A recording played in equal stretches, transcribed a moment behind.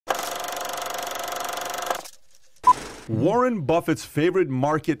Warren Buffett's favorite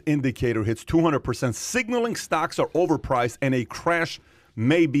market indicator hits 200%, signaling stocks are overpriced and a crash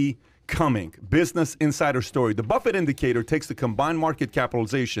may be coming. Business Insider story. The Buffett indicator takes the combined market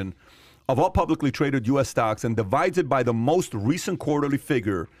capitalization of all publicly traded U.S. stocks and divides it by the most recent quarterly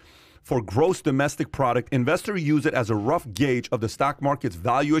figure for gross domestic product. Investors use it as a rough gauge of the stock market's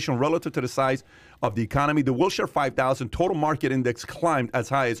valuation relative to the size of the economy. The Wilshire 5000 total market index climbed as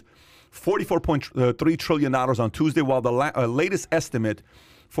high as $44.3 trillion on Tuesday, while the latest estimate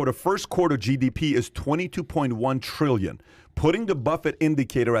for the first quarter GDP is $22.1 trillion, putting the Buffett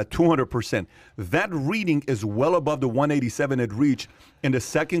indicator at 200%. That reading is well above the 187 it reached in the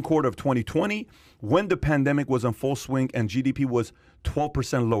second quarter of 2020 when the pandemic was in full swing and GDP was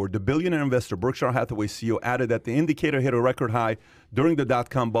 12% lower. The billionaire investor, Berkshire Hathaway CEO, added that the indicator hit a record high during the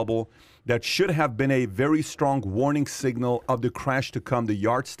dot-com bubble that should have been a very strong warning signal of the crash to come. The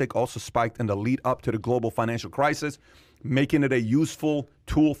yardstick also spiked in the lead up to the global financial crisis, making it a useful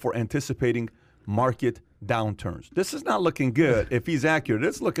tool for anticipating market downturns. This is not looking good if he's accurate.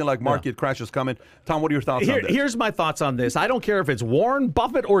 It's looking like market crashes coming. Tom, what are your thoughts on this? Here's my thoughts on this. I don't care if it's Warren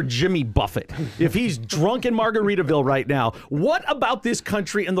Buffett or Jimmy Buffett. If he's drunk in Margaritaville right now, what about this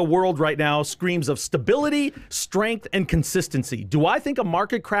country and the world right now screams of stability, strength, and consistency? Do I think a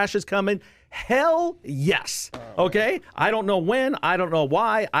market crash is coming? Hell yes. Okay? I don't know when, I don't know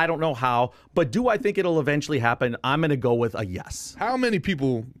why, I don't know how, but do I think it'll eventually happen? I'm going to go with a yes. How many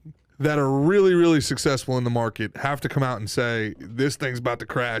people that are really, really successful in the market have to come out and say, this thing's about to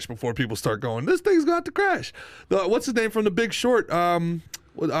crash before people start going, this thing's about to crash? What's his name from The Big Short? The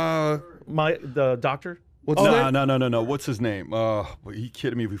doctor? What's his name? No. What's his name? Are you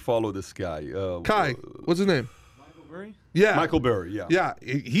kidding me? We follow this guy. Kai. What's his name? Michael Burry? Yeah. Michael Burry, yeah. Yeah.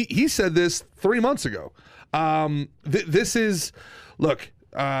 He said this 3 months ago. This is, look,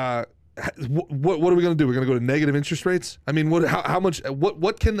 what are we going to do? We're going to go to negative interest rates? I mean, how much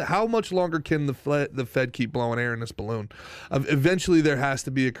longer can the Fed keep blowing air in this balloon? Eventually, there has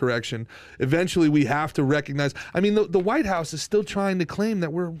to be a correction. Eventually, we have to recognize. I mean, the White House is still trying to claim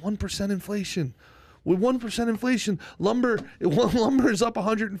that we're 1% inflation. With 1% inflation, lumber is up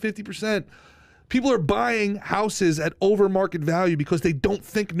 150%. People are buying houses at over market value because they don't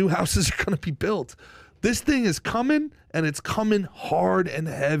think new houses are going to be built. This thing is coming, and it's coming hard and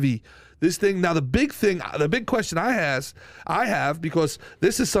heavy. This thing, now the big question I have, because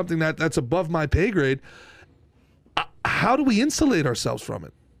this is something that's above my pay grade, how do we insulate ourselves from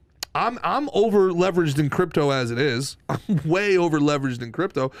it? I'm over leveraged in crypto as it is. I'm way over leveraged in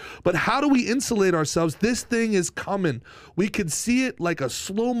crypto. But how do we insulate ourselves? This thing is coming. We could see it like a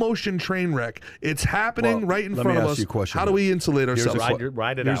slow motion train wreck. It's happening right in front of us. How do we insulate ourselves?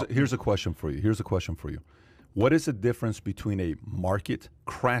 Ride it out. Here's a question for you. What is the difference between a market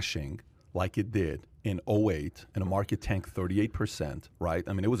crashing like it did in 2008 and a market tanked 38%, right?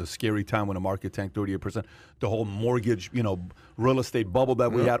 I mean, it was a scary time when a market tanked 38%. The whole mortgage, real estate bubble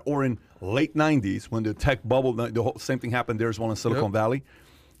that we had, or in late 90s when the tech bubble, the whole same thing happened there as well in Silicon Valley.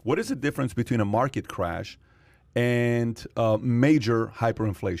 What is the difference between a market crash and major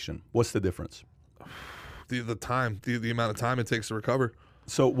hyperinflation? What's the difference? The time, the amount of time it takes to recover.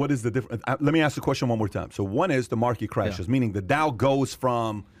 So what is the difference? Let me ask the question one more time. So one is the market crashes, meaning the Dow goes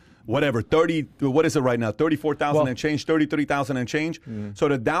from whatever, 30, what is it right now? 34,000 and change, 33,000 and change. So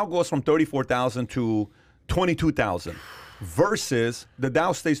the Dow goes from 34,000 to 22,000 versus the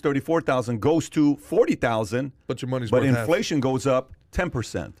Dow stays 34,000, goes to 40,000. But your money's But worth inflation goes up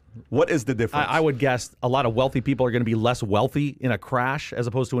 10%. What is the difference? I would guess a lot of wealthy people are going to be less wealthy in a crash as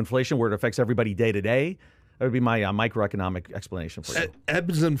opposed to inflation where it affects everybody day to day. That would be my microeconomic explanation for you.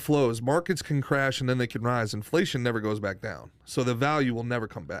 Ebbs and flows. Markets can crash and then they can rise. Inflation never goes back down. So the value will never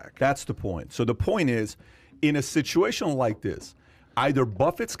come back. That's the point. So the point is, in a situation like this, either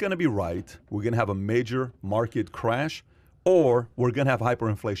Buffett's going to be right, we're going to have a major market crash, or we're going to have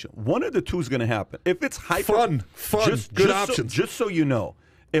hyperinflation. One of the two is going to happen. If it's fun, good options. Just so you know,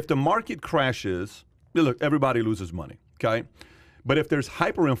 if the market crashes, look, everybody loses money, okay? But if there's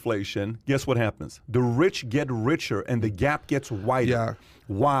hyperinflation, guess what happens? The rich get richer and the gap gets wider. Yeah.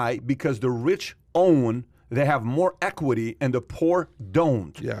 Why? Because the rich own, they have more equity and the poor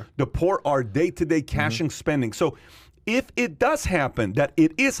don't. Yeah. The poor are day-to-day cashing spending. So if it does happen that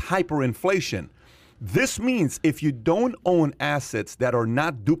it is hyperinflation, this means if you don't own assets that are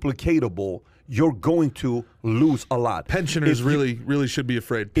not duplicatable, you're going to lose a lot. Pensioners really should be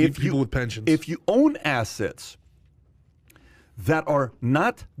afraid. People with pensions. If you own assets that are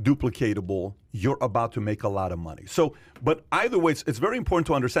not duplicatable, you're about to make a lot of money. So, but either way, it's very important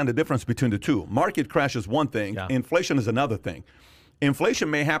to understand the difference between the two. Market crash is one thing, inflation is another thing. Inflation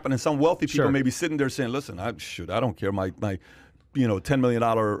may happen, and some wealthy people Sure. may be sitting there saying, "Listen, I don't care. My $10 million,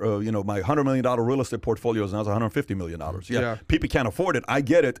 my $100 million real estate portfolio is now $150 million. Yeah, people can't afford it. I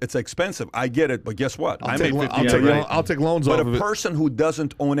get it. It's expensive. I get it. But guess what? I'll take loans but off of it. But a person who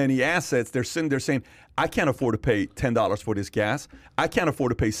doesn't own any assets, they're sitting there saying, I can't afford to pay $10 for this gas. I can't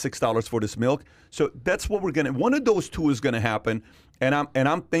afford to pay $6 for this milk. So that's what we're gonna. One of those two is gonna happen, and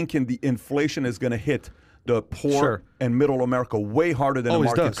I'm thinking the inflation is gonna hit the poor and middle America way harder than the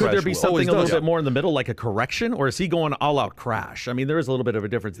market crash. Could there be will. something a little bit more in the middle, like a correction, or is he going all-out crash? I mean, there is a little bit of a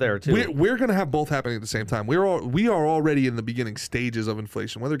difference there, too. We're going to have both happening at the same time. We are already in the beginning stages of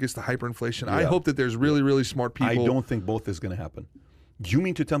inflation, whether it gets to hyperinflation. I hope that there's really, really smart people. I don't think both is going to happen. You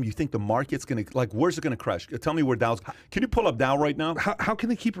mean to tell me you think the market's going to, like, where's it going to crash? Tell me where Dow's. Can you pull up Dow right now? How can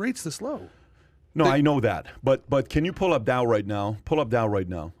they keep rates this low? No, I know that. But can you pull up Dow right now? Pull up Dow right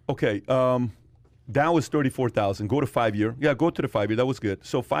now. Okay. Dow is 34,000. Go to 5-year. Yeah, go to the 5-year. That was good.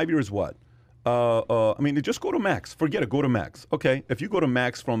 So 5-year is what? I mean, just go to max. Forget it. Go to max. Okay. If you go to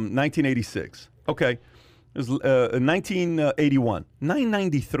max from 1986, okay, it was 1981,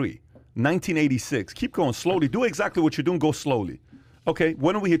 993, 1986. Keep going slowly. Do exactly what you're doing. Go slowly. Okay.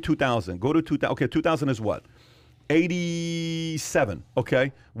 When do we hit 2000? Go to 2000. Okay. 2000 is what? 87.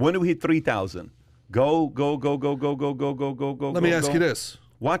 Okay. When do we hit 3000? Go. Let me ask you this.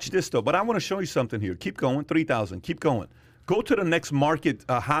 Watch this, though. But I want to show you something here. Keep going. 3,000. Keep going. Go to the next market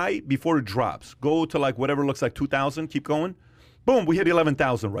high before it drops. Go to like whatever looks like 2,000. Keep going. Boom. We hit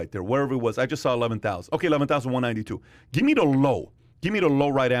 11,000 right there, wherever it was. I just saw 11,000. Okay, 11,192. Give me the low. Give me the low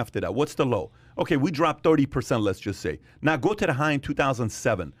right after that. What's the low? Okay, we dropped 30%, let's just say. Now go to the high in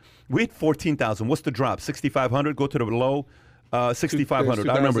 2007. We hit 14,000. What's the drop? 6,500. Go to the low, 6,500.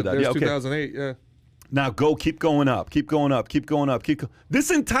 I remember that. Yeah, okay. 2008, yeah. Now go, keep going up, keep going up, keep going up,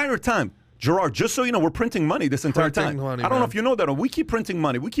 this entire time, Gerard, just so you know, we're printing money this entire time. Money, I don't know if you know that. We keep printing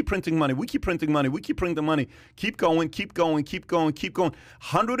money. We keep printing money. We keep printing money. We keep printing money. Keep going, keep going, keep going, keep going.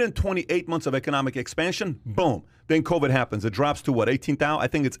 128 months of economic expansion, boom. Then COVID happens. It drops to what, 18,000? I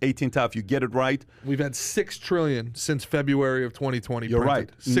think it's 18,000 if you get it right. We've had $6 trillion since February of 2020. You're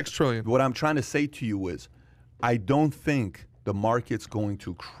printed. right. $6 trillion. What I'm trying to say to you is, I don't think the market's going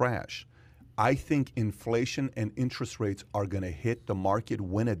to crash. I think inflation and interest rates are going to hit the market.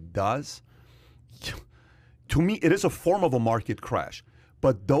 When it does, to me, it is a form of a market crash.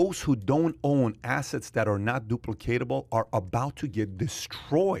 But those who don't own assets that are not duplicatable are about to get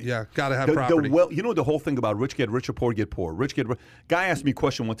destroyed. Yeah, got to have property. You know the whole thing about rich get richer, poor get poor. Rich get rich. Guy asked me a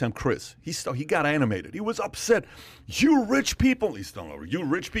question one time, Chris. He got animated. He was upset. You rich people. He's still over. You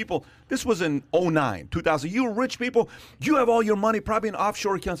rich people. This was in 2009, 2000. You rich people. You have all your money probably in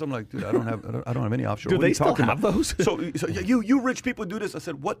offshore accounts. I'm like, dude, I don't have any offshore. Do what they are you still talking have about? those? So you rich people do this. I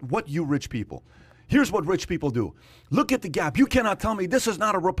said, what you rich people? Here's what rich people do. Look at the gap. You cannot tell me this is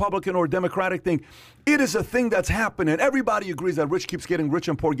not a Republican or a Democratic thing. It is a thing that's happening. Everybody agrees that rich keeps getting rich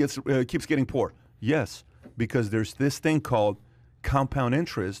and poor keeps getting poor. Yes, because there's this thing called compound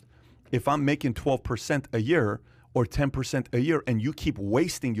interest. If I'm making 12% a year or 10% a year and you keep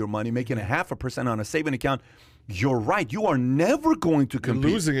wasting your money, making 0.5% on a saving account, you're right. You are never going to compete.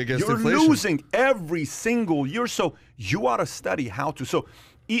 You're losing against inflation. You're losing every single year. So you ought to study how to. So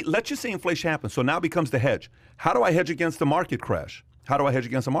let's just say inflation happens. So now becomes the hedge. How do I hedge against the market crash? How do I hedge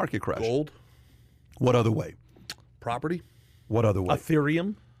against a market crash? Gold. What other way? Property. What other way?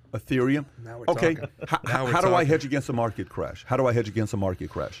 Ethereum. Now we're Okay. talking. How do I hedge against a market crash? How do I hedge against a market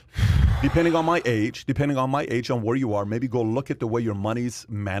crash? Depending on my age, on where you are, maybe go look at the way your money's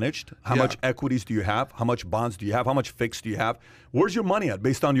managed. How much equities do you have? How much bonds do you have? How much fixed do you have? Where's your money at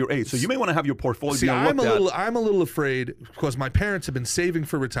based on your age? So you may want to have your portfolio. See, I'm a little afraid because my parents have been saving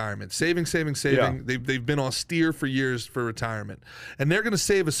for retirement, saving. Yeah. They've been austere for years for retirement, and they're going to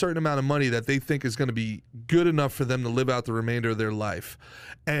save a certain amount of money that they think is going to be good enough for them to live out the remainder of their life.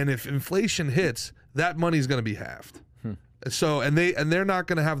 And if inflation hits, that money's going to be halved. So they're not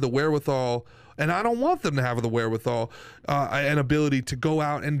going to have the wherewithal, and I don't want them to have the wherewithal and ability to go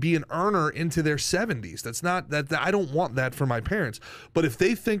out and be an earner into their 70s. That's not that I don't want that for my parents. But if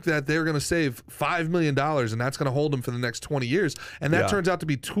they think that they're going to save $5 million and that's going to hold them for the next 20 years, and that turns out to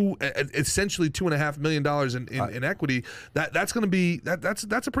be essentially $2.5 million in equity, that's going to be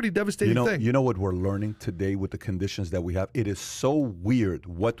that's a pretty devastating thing. You know what we're learning today with the conditions that we have? It is so weird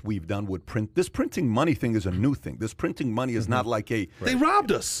what we've done with print. This printing money thing is a new thing. This printing money is not like a. They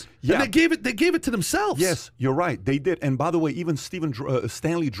robbed us. Yeah. And they gave it to themselves. Yes, you're right. They did. And by the way, even Stanley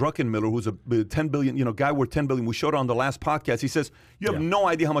Druckenmiller, who's a $10 billion, guy worth $10 billion, we showed on the last podcast. He says, you have no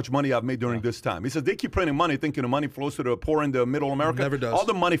idea how much money I've made during this time. He says they keep printing money, thinking the money flows to the poor and the middle America. Never does. All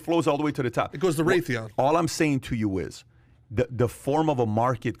the money flows all the way to the top. It goes to Raytheon. All I'm saying to you is, The form of a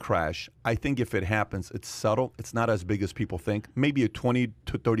market crash, I think if it happens, it's subtle. It's not as big as people think. Maybe a 20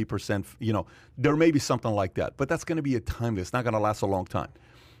 to 30%, there may be something like that. But that's going to be a time. It's not going to last a long time.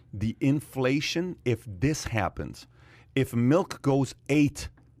 The inflation, if this happens, if milk goes $8,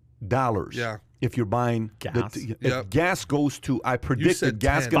 if you're buying gas, if gas goes to, I predict that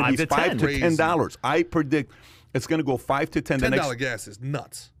gas is going to be $5 to $10. I predict it's going to go $5 to $10. $10 gas is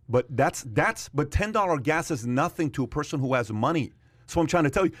nuts. But but $10 gas is nothing to a person who has money. So I'm trying to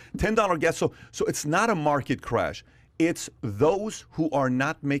tell you, $10 gas. So it's not a market crash. It's those who are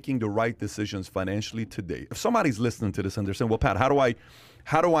not making the right decisions financially today. If somebody's listening to this and they're saying, "Well, Pat, how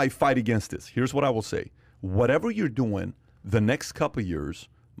do I fight against this?" Here's what I will say: whatever you're doing the next couple of years,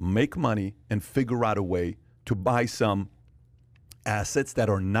 make money and figure out a way to buy some assets that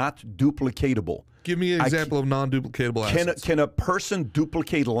are not duplicatable. Give me an example of non-duplicatable assets. Can a person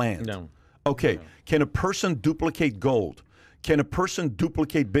duplicate land? No. Okay. No. Can a person duplicate gold? Can a person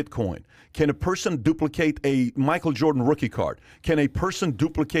duplicate Bitcoin? Can a person duplicate a Michael Jordan rookie card? Can a person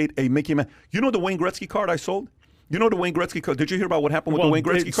duplicate a Mickey Mouse? You know the Wayne Gretzky card I sold? You know the Wayne Gretzky card? Did you hear about what happened with the Wayne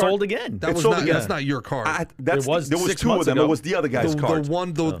Gretzky it card? sold again. That's not your card. There was 6 two of months them. ago. It was the other guy's card. The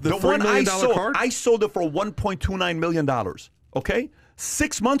one $3 million card? I sold it for $1.29 million. Okay?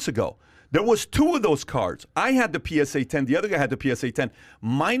 6 months ago. There was two of those cards. I had the PSA 10. The other guy had the PSA 10.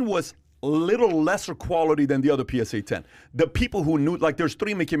 Mine was a little lesser quality than the other PSA 10. The people who knew, like there's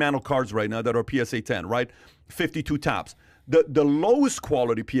 3 Mickey Mantle cards right now that are PSA 10, right? 52 tops. The lowest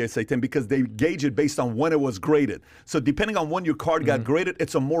quality PSA 10, because they gauge it based on when it was graded. So depending on when your card got graded,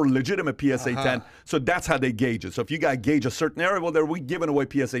 it's a more legitimate PSA 10. So that's how they gauge it. So if you got gauge a certain era, well, they're giving away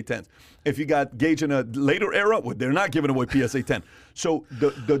PSA 10s. If you got gauge in a later era, well, they're not giving away PSA 10. So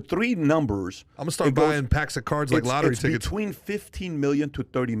the three numbers. I'm gonna start buying packs of cards like lottery tickets. Between $15 million to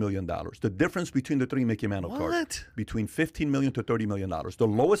 $30 million. The difference between the 3 Mickey Mantle cards. Between $15 million to $30 million. The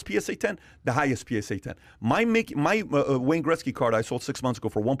lowest PSA 10, the highest PSA 10. My Wayne Gretzky card I sold 6 months ago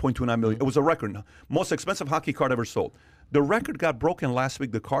for $1.29 million. It was a record. Most expensive hockey card ever sold. The record got broken last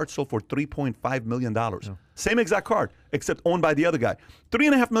week. The card sold for $3.5 million. Same exact card, except owned by the other guy.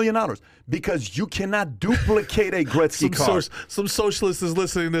 $3.5 million. Because you cannot duplicate a Gretzky card. Some socialist is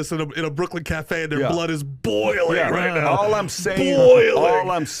listening to this in a Brooklyn cafe and their blood is boiling right now. All I'm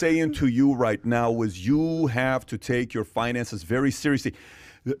saying to you right now is you have to take your finances very seriously.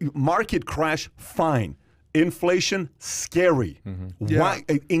 Market crash, fine. Inflation, scary. Why?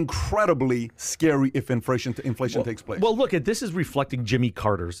 Incredibly scary if inflation takes place. Well, look, this is reflecting Jimmy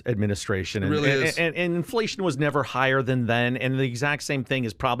Carter's administration. And, it really is. And inflation was never higher than then, and the exact same thing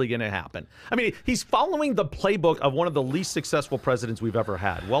is probably going to happen. I mean, he's following the playbook of one of the least successful presidents we've ever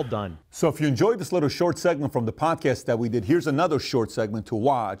had. Well done. So if you enjoyed this little short segment from the podcast that we did, here's another short segment to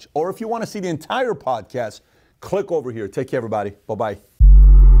watch. Or if you want to see the entire podcast, click over here. Take care, everybody. Bye-bye.